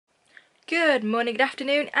Good morning, good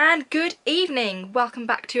afternoon and good evening. Welcome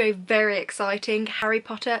back to a very exciting Harry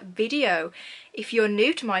Potter video. If you're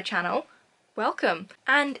new to my channel, welcome.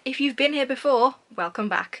 And if you've been here before, welcome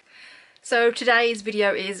back. So today's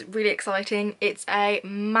video is really exciting. It's a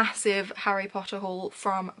massive Harry Potter haul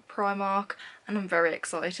from Primark and I'm very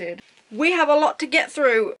excited. We have a lot to get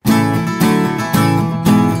through.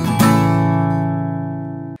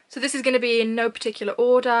 So this is going to be in no particular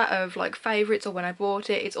order of like favourites or when I bought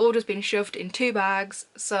it. It's all just been shoved in 2 bags,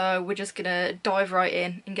 so we're just going to dive right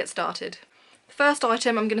in and get started. The first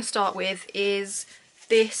item I'm going to start with is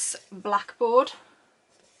this blackboard,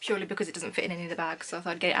 purely because it doesn't fit in any of the bags, so I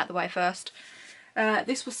thought I'd get it out of the way first.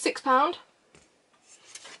 This was £6.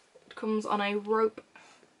 It comes on a rope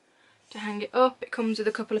to hang it up. It comes with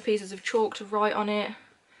a couple of pieces of chalk to write on it.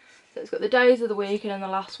 So it's got the days of the week and then the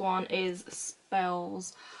last one is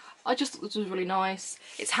spells. I just thought this was really nice.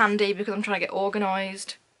 It's handy because I'm trying to get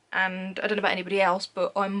organised and I don't know about anybody else,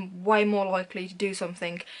 but I'm way more likely to do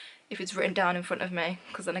something if it's written down in front of me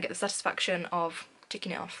because then I get the satisfaction of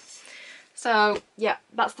ticking it off. So yeah,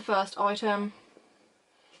 that's the first item.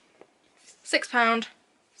 £6,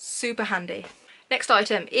 super handy. Next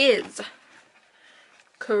item is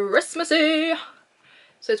Christmassy.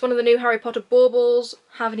 So it's one of the new Harry Potter baubles.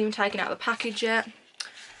 Haven't even taken out the package yet.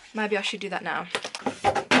 Maybe I should do that now.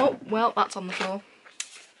 Oh, well, that's on the floor.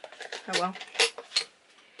 Oh well.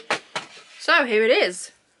 So here it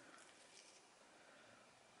is.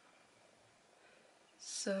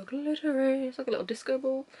 So glittery. It's like a little disco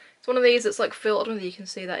ball. It's one of these that's like filled, I don't know if you can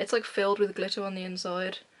see that. It's like filled with glitter on the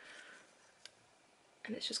inside.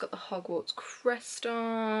 And it's just got the Hogwarts crest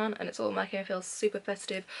on and it's all making me feel super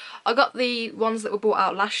festive. I got the ones that were brought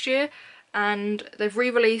out last year and they've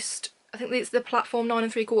re-released, I think it's the platform 9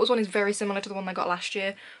 3/4 one is very similar to the one I got last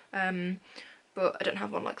year, but I don't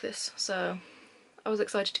have one like this, so I was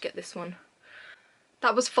excited to get this one.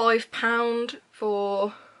 That was £5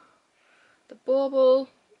 for the bauble,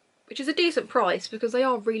 which is a decent price because they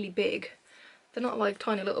are really big. They're not like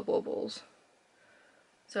tiny little baubles.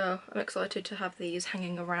 So I'm excited to have these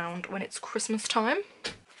hanging around when it's Christmas time.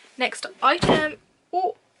 Next item,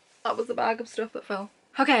 oh, that was the bag of stuff that fell.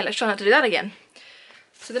 Okay, let's try not to do that again.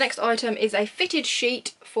 So the next item is a fitted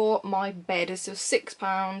sheet for my bed. This was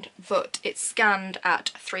 £6, but it's scanned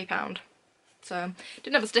at £3. So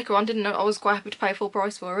didn't have a sticker on, didn't know. I was quite happy to pay full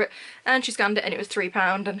price for it. And she scanned it and it was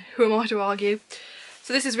 £3, and who am I to argue?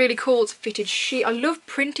 So this is really cool, it's a fitted sheet. I love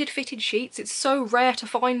printed fitted sheets, it's so rare to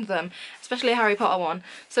find them, especially a Harry Potter one.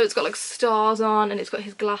 So it's got like stars on and it's got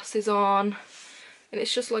his glasses on and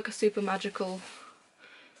it's just like a super magical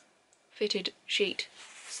fitted sheet.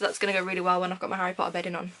 So that's going to go really well when I've got my Harry Potter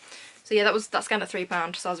bedding on. So yeah, that scanned at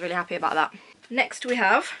 £3, so I was really happy about that. Next we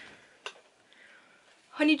have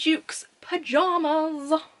Honeyduke's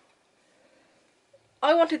pyjamas.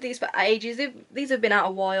 I wanted these for ages. These have been out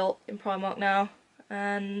a while in Primark now.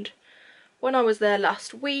 And when I was there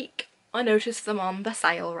last week, I noticed them on the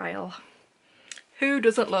sale rail. Who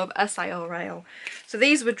doesn't love a sale rail? So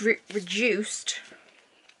these were reduced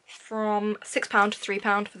from £6 to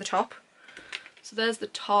 £3 for the top. So there's the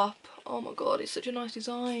top. Oh my god, it's such a nice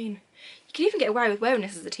design. You can even get away with wearing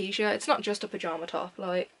this as a t-shirt. It's not just a pyjama top.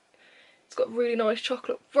 Like, it's got really nice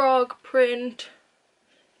chocolate frog print.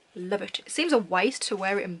 Love it. It seems a waste to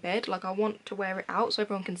wear it in bed. Like, I want to wear it out so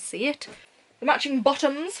everyone can see it. The matching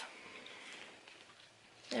bottoms.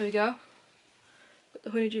 There we go. Got the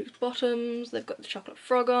Honeyduke's bottoms. They've got the chocolate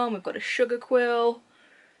frog on. We've got a sugar quill,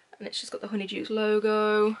 and it's just got the Honeyduke's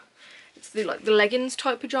logo. It's the like the leggings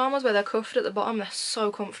type pyjamas where they're cuffed at the bottom. They're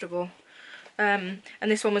so comfortable. And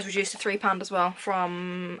this one was reduced to £3 as well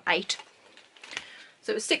from £8.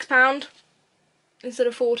 So it was £6 instead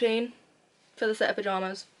of £14 for the set of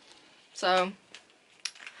pyjamas. So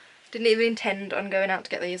didn't even intend on going out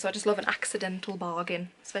to get these, so I just love an accidental bargain,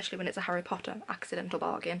 especially when it's a Harry Potter accidental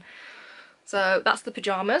bargain. So that's the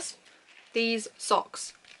pyjamas. These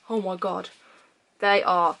socks, oh my god, they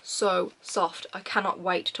are so soft. I cannot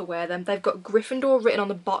wait to wear them. They've got Gryffindor written on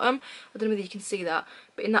the bottom. I don't know whether you can see that,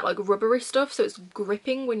 but in that like rubbery stuff, so it's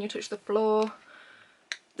gripping when you touch the floor.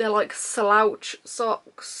 They're like slouch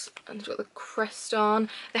socks and they've got the crest on.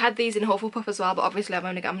 They had these in Hufflepuff as well, but obviously I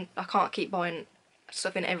can't keep buying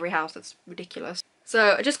stuff in every house, that's ridiculous.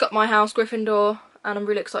 So I just got my house Gryffindor and I'm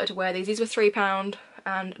really excited to wear these. These were £3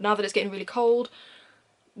 and now that it's getting really cold,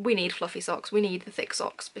 we need fluffy socks. We need the thick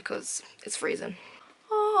socks because it's freezing.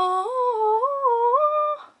 Oh,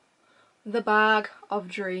 the bag of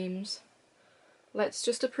dreams. Let's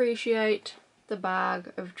just appreciate the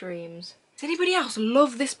bag of dreams. Does anybody else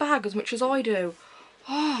love this bag as much as I do?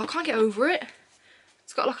 Oh, I can't get over it.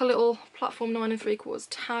 It's got like a little platform 9 3/4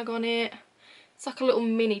 tag on it. It's like a little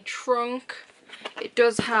mini trunk. It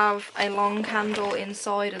does have a long handle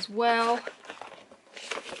inside as well.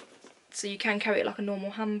 So you can carry it like a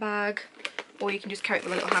normal handbag, or you can just carry it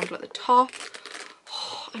with a little handle at the top.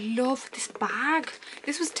 Oh, I love this bag.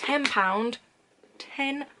 This was £10.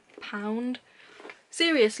 £10.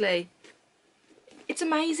 Seriously. It's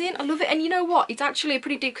amazing. I love it. And you know what? It's actually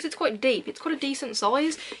pretty deep, because it's quite deep. It's quite a decent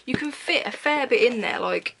size. You can fit a fair bit in there.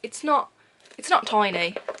 Like, it's not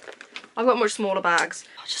tiny. I've got much smaller bags.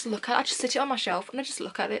 I just sit it on my shelf and I just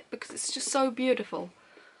look at it because it's just so beautiful.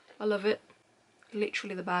 I love it.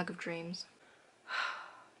 Literally the bag of dreams.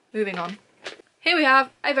 Moving on. Here we have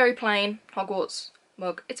a very plain Hogwarts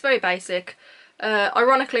mug. It's very basic.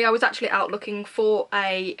 Ironically, I was actually out looking for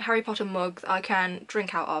a Harry Potter mug that I can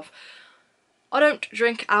drink out of. I don't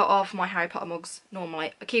drink out of my Harry Potter mugs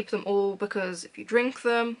normally. I keep them all because if you drink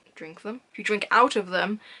out of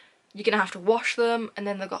them, you're going to have to wash them, and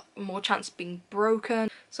then they've got more chance of being broken.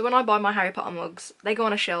 So when I buy my Harry Potter mugs, they go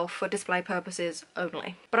on a shelf for display purposes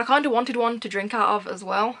only. But I kind of wanted one to drink out of as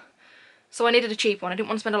well. So I needed a cheap one. I didn't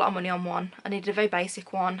want to spend a lot of money on one. I needed a very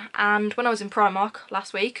basic one. And when I was in Primark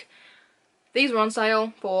last week, these were on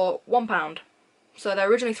sale for £1. So they're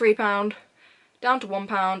originally £3, down to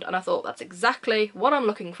 £1, and I thought that's exactly what I'm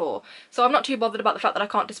looking for. So I'm not too bothered about the fact that I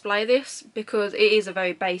can't display this, because it is a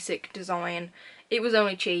very basic design. It was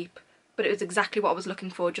only cheap, but it was exactly what I was looking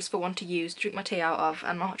for, just for one to use, to drink my tea out of,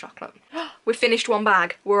 and my hot chocolate. We've finished one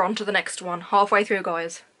bag. We're on to the next one. Halfway through,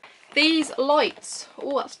 guys. These lights.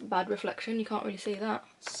 Oh, that's a bad reflection. You can't really see that.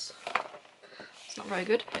 It's not very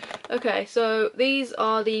good. Okay, so these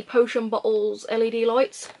are the Potion Bottles LED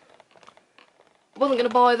lights. Wasn't going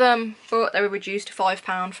to buy them, but they were reduced to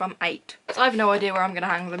 £5 from £8. So I have no idea where I'm going to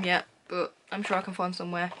hang them yet, but I'm sure I can find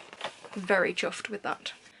somewhere. Very chuffed with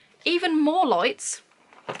that. Even more lights,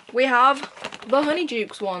 we have the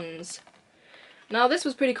Honeydukes ones. Now this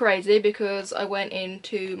was pretty crazy because I went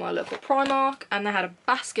into my local Primark and they had a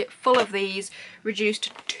basket full of these,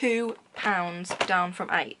 reduced to £2 down from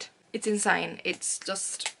 £8. It's insane. It's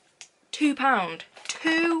just £2.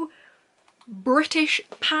 £2 British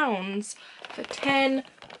pounds for 10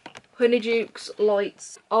 Honeydukes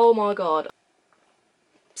lights. Oh my god.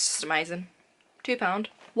 It's just amazing. £2.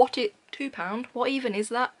 £2? What even is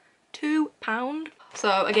that? £2?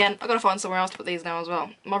 So again, I've got to find somewhere else to put these now as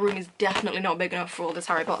well. My room is definitely not big enough for all this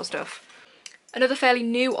Harry Potter stuff. Another fairly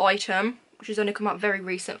new item, which has only come out very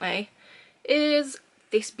recently, is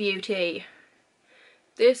this beauty.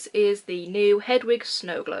 This is the new Hedwig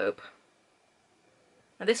snow globe.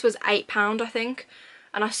 Now this was £8, I think,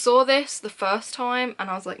 and I saw this the first time and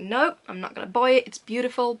I was like, nope, I'm not going to buy it. It's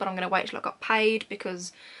beautiful, but I'm going to wait till I got paid,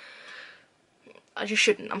 because I just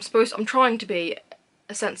shouldn't. I'm trying to be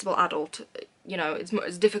a sensible adult. You know, it's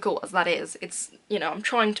as difficult as that is. It's, you know, I'm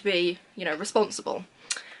trying to be, you know, responsible.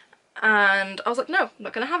 And I was like, no, I'm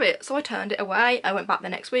not going to have it. So I turned it away. I went back the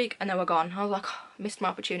next week and they were gone. I was like, oh, I missed my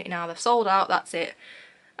opportunity now. They've sold out, that's it.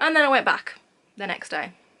 And then I went back the next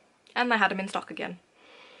day and they had them in stock again.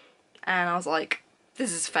 And I was like,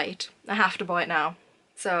 this is fate. I have to buy it now.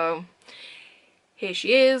 So here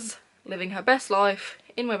she is, living her best life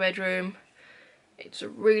in my bedroom. It's a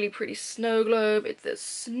really pretty snow globe. There's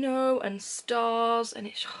snow and stars, and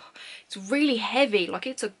it's really heavy. Like,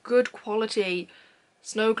 it's a good quality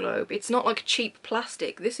snow globe. It's not like cheap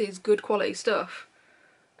plastic. This is good quality stuff.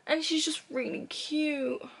 And she's just really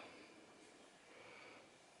cute.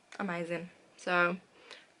 Amazing. So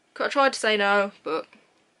I tried to say no, but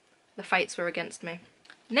the fates were against me.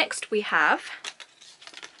 Next we have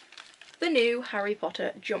the new Harry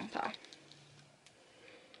Potter jumper.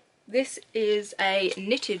 This is a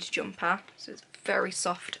knitted jumper, so it's very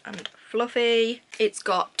soft and fluffy. It's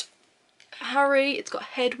got Harry, it's got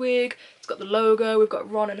Hedwig, it's got the logo, we've got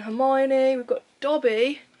Ron and Hermione, we've got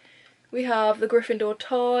Dobby, we have the Gryffindor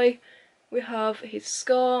tie, we have his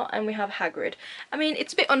scar, and we have Hagrid. I mean,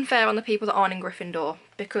 it's a bit unfair on the people that aren't in Gryffindor,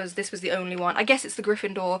 because this was the only one. I guess it's the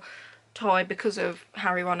Gryffindor tie because of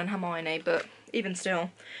Harry, Ron and Hermione, but even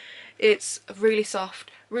still, it's really soft,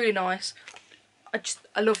 really nice.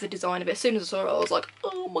 I love the design of it. As soon as I saw it, I was like,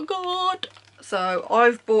 oh my god. So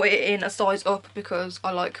I've bought it in a size up because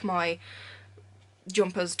I like my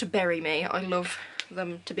jumpers to bury me. I love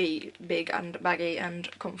them to be big and baggy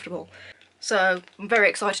and comfortable. So I'm very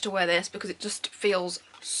excited to wear this because it just feels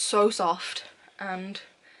so soft and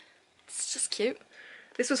it's just cute.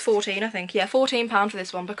 This was £14, I think. Yeah, £14 for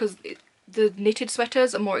this one, because the knitted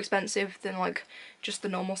sweaters are more expensive than like just the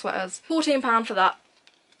normal sweaters. £14 for that.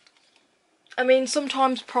 I mean,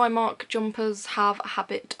 sometimes Primark jumpers have a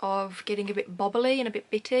habit of getting a bit bobbly and a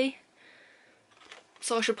bit bitty.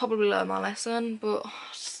 so I should probably learn my lesson, but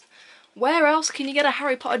where else can you get a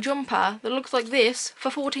Harry Potter jumper that looks like this for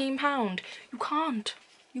 £14? You can't.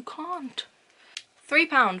 You can't.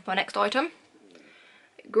 £3 my next item.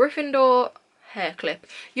 Gryffindor hair clip.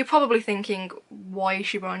 You're probably thinking, why is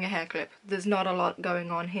she buying a hair clip? There's not a lot going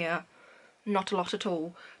on here. Not a lot at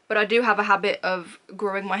all. But I do have a habit of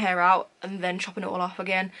growing my hair out and then chopping it all off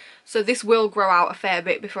again. So this will grow out a fair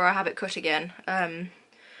bit before I have it cut again.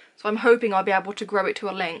 So I'm hoping I'll be able to grow it to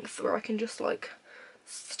a length where I can just like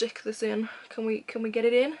stick this in. Can we get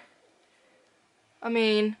it in? I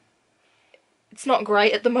mean, it's not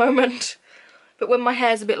great at the moment. But when my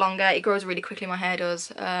hair's a bit longer, it grows really quickly, my hair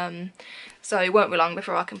does. So it won't be long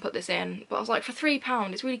before I can put this in. But I was like, for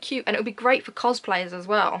 £3, it's really cute. And it would be great for cosplayers as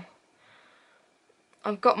well.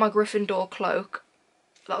 I've got my Gryffindor cloak.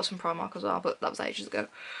 That was from Primark as well, but that was ages ago.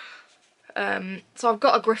 So I've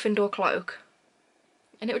got a Gryffindor cloak.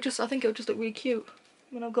 And it would just, I think it would just look really cute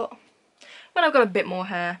when I've got a bit more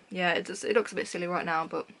hair. Yeah, it looks a bit silly right now,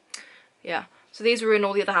 but yeah. So these were in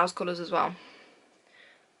all the other house colours as well.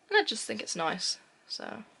 And I just think it's nice,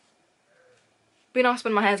 so be nice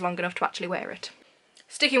when my hair's long enough to actually wear it.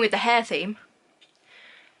 Sticking with the hair theme,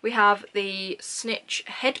 we have the Snitch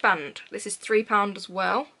headband. This is £3 as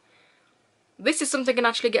well. This is something I can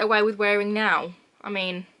actually get away with wearing now. I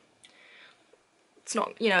mean, it's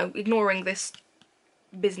not, you know, ignoring this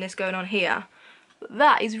business going on here. But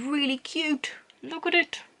that is really cute. Look at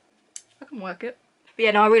it. I can work it. But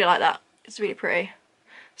yeah, no, I really like that. It's really pretty.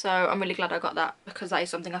 So I'm really glad I got that because that is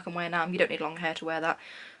something I can wear now. You don't need long hair to wear that.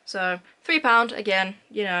 So £3 again,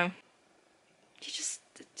 you know, it's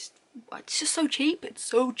just so cheap. It's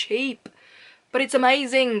so cheap, but it's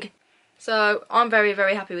amazing. So I'm very,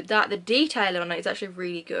 very happy with that. The detailing on it is actually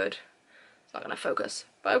really good. It's not gonna focus.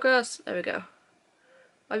 Focus. There we go.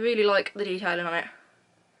 I really like the detailing on it,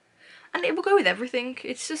 and it will go with everything.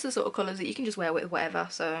 It's just the sort of colours that you can just wear with whatever.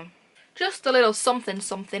 So just a little something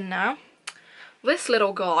something now. This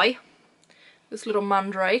little guy, this little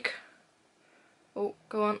mandrake. Oh,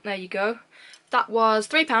 go on, there you go. That was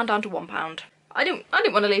 £3 down to £1. I didn't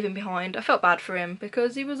want to leave him behind. I felt bad for him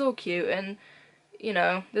because he was all cute, and you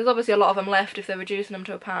know, there's obviously a lot of them left if they're reducing them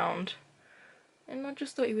to £1. And I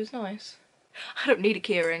just thought he was nice. I don't need a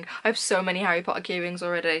keyring. I have so many Harry Potter keyrings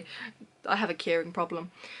already. I have a keyring problem.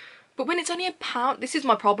 But when it's only £1, this is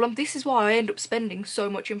my problem. This is why I end up spending so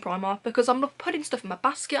much in Primark, because I'm putting stuff in my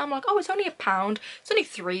basket. I'm like, oh, it's only £1. It's only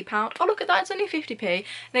 £3. Oh, look at that. It's only 50p.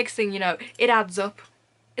 Next thing you know, it adds up.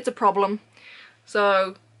 It's a problem.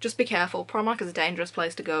 So just be careful. Primark is a dangerous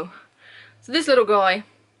place to go. So this little guy,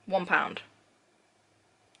 £1.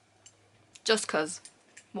 Just 'cause.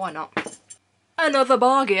 Why not? Another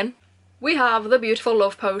bargain. We have the beautiful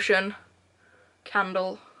Love Potion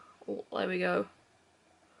candle. Oh, there we go.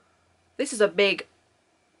 This is a big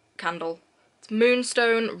candle. It's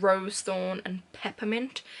moonstone, rose thorn and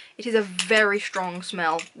peppermint. It is a very strong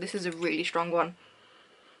smell. This is a really strong one.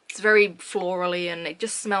 It's very florally and it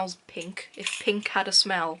just smells pink. If pink had a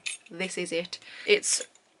smell, this is it. It's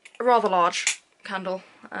a rather large candle,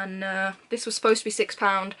 and this was supposed to be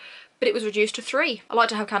 £6, but it was reduced to £3. I like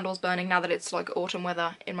to have candles burning now that it's like autumn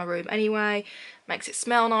weather in my room anyway. Makes it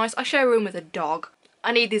smell nice. I share a room with a dog.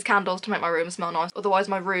 I need these candles to make my room smell nice, otherwise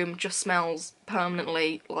my room just smells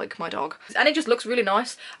permanently like my dog. And it just looks really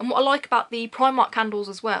nice. And what I like about the Primark candles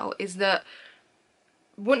as well is that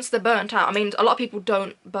once they're burnt out, I mean, a lot of people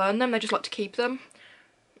don't burn them, they just like to keep them.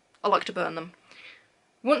 I like to burn them.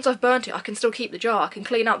 Once I've burnt it, I can still keep the jar. I can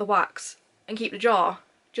clean out the wax and keep the jar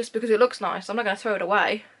just because it looks nice. I'm not going to throw it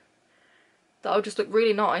away. That'll just look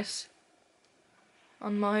really nice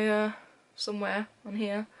on my, somewhere on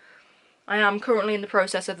here. I am currently in the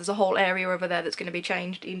process of, there's a whole area over there that's going to be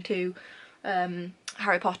changed into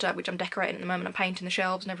Harry Potter, which I'm decorating at the moment. I'm painting the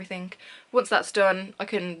shelves and everything. Once that's done, I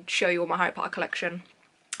can show you all my Harry Potter collection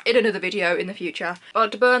in another video in the future. I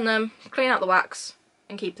like to burn them, clean out the wax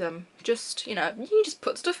and keep them. Just, you know, you can just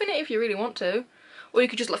put stuff in it if you really want to. Or you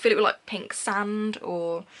could just like fill it with like pink sand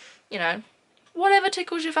or, you know, whatever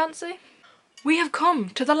tickles your fancy. We have come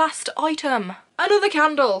to the last item. Another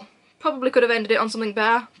candle. Probably could have ended it on something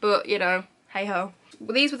bare, but you know, hey ho.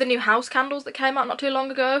 These were the new house candles that came out not too long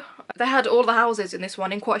ago. They had all the houses in this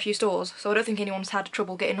one in quite a few stores, so I don't think anyone's had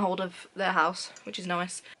trouble getting hold of their house, which is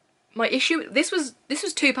nice. My issue, this was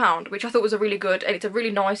 £2, which I thought was a really good, and it's a really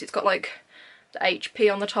nice, it's got like the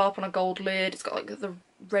HP on the top on a gold lid, it's got like the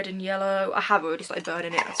red and yellow. I have already started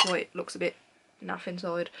burning it, that's why it looks a bit naff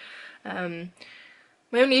inside.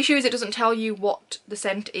 My only issue is it doesn't tell you what the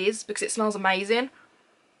scent is, because it smells amazing.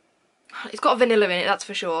 It's got vanilla in it, that's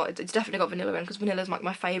for sure. It's definitely got vanilla in, because vanilla is like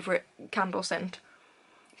my favourite candle scent.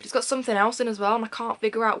 But it's got something else in as well, and I can't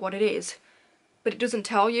figure out what it is. But it doesn't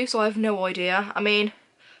tell you, so I have no idea. I mean,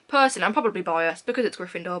 personally, I'm probably biased because it's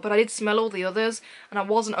Gryffindor, but I did smell all the others, and I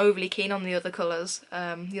wasn't overly keen on the other colours,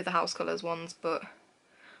 the other house colours ones, but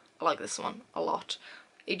I like this one a lot.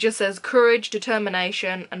 It just says courage,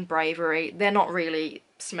 determination, and bravery. They're not really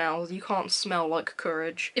smells. You can't smell like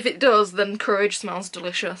courage. If it does, then courage smells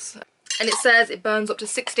delicious. And it says it burns up to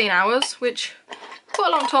 16 hours, which is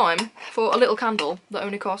quite a long time for a little candle that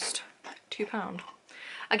only cost £2.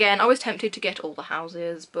 Again, I was tempted to get all the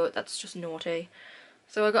houses, but that's just naughty.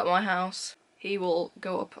 So I got my house. He will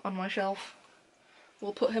go up on my shelf.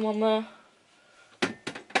 We'll put him on there.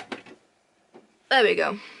 There we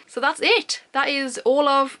go. So that's it. That is all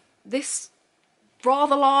of this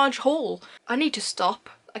rather large haul. I need to stop.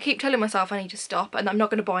 I keep telling myself I need to stop and I'm not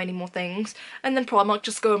going to buy any more things. And then Primark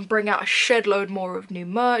just go and bring out a shed load more of new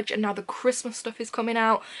merch, and now the Christmas stuff is coming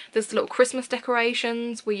out. There's the little Christmas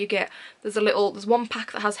decorations where you get, there's one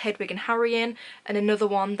pack that has Hedwig and Harry in, and another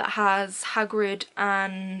one that has Hagrid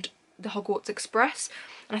and the Hogwarts Express.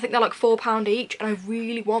 And I think they're like £4 each, and I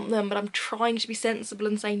really want them, but I'm trying to be sensible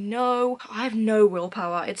and say no. I have no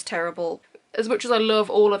willpower. It's terrible. As much as I love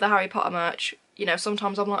all of the Harry Potter merch, you know,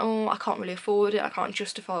 sometimes I'm like, oh, I can't really afford it. I can't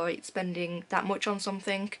justify spending that much on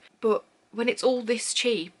something. But when it's all this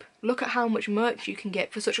cheap, look at how much merch you can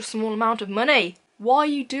get for such a small amount of money. Why are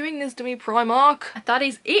you doing this to me, Primark? That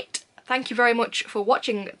is it. Thank you very much for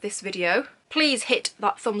watching this video. Please hit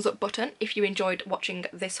that thumbs up button if you enjoyed watching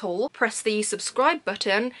this haul. Press the subscribe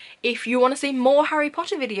button if you want to see more Harry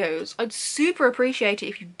Potter videos. I'd super appreciate it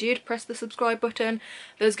if you did press the subscribe button.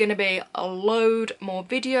 There's going to be a load more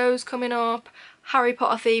videos coming up, Harry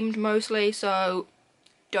Potter themed mostly, so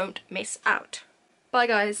don't miss out. Bye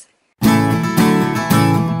guys.